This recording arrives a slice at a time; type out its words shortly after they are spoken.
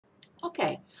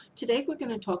Okay, today we're going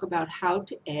to talk about how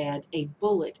to add a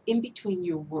bullet in between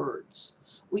your words.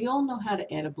 We all know how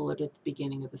to add a bullet at the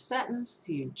beginning of the sentence.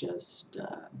 You just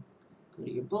go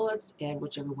to your bullets, add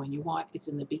whichever one you want. It's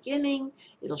in the beginning.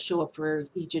 It'll show up for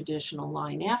each additional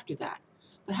line after that.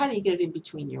 But how do you get it in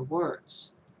between your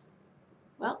words?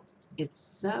 Well,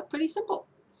 it's pretty simple.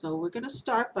 So we're going to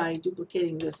start by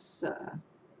duplicating this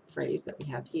phrase that we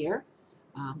have here.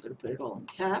 I'm going to put it all in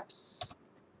caps.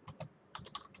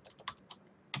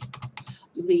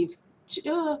 You leave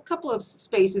a couple of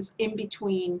spaces in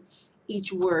between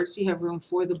each word so you have room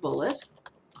for the bullet.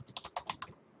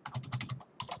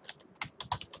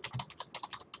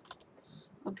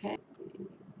 Okay,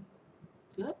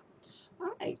 good.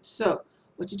 All right, so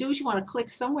what you do is you want to click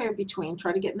somewhere between,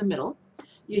 try to get in the middle.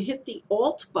 You hit the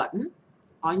Alt button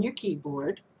on your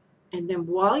keyboard, and then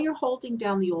while you're holding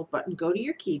down the Alt button, go to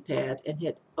your keypad and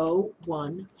hit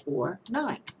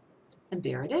 0149. And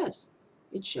there it is.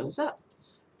 It shows up.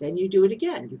 Then you do it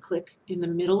again. You click in the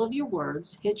middle of your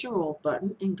words, hit your Alt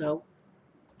button, and go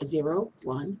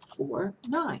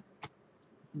 0149.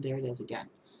 And there it is again.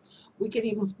 We can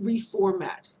even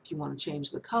reformat if you want to change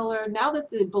the color. Now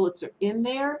that the bullets are in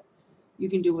there, you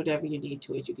can do whatever you need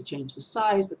to it. You can change the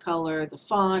size, the color, the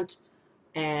font,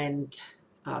 and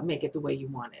make it the way you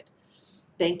want it.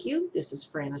 Thank you. This is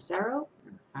Fran Acero.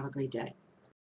 Have a great day.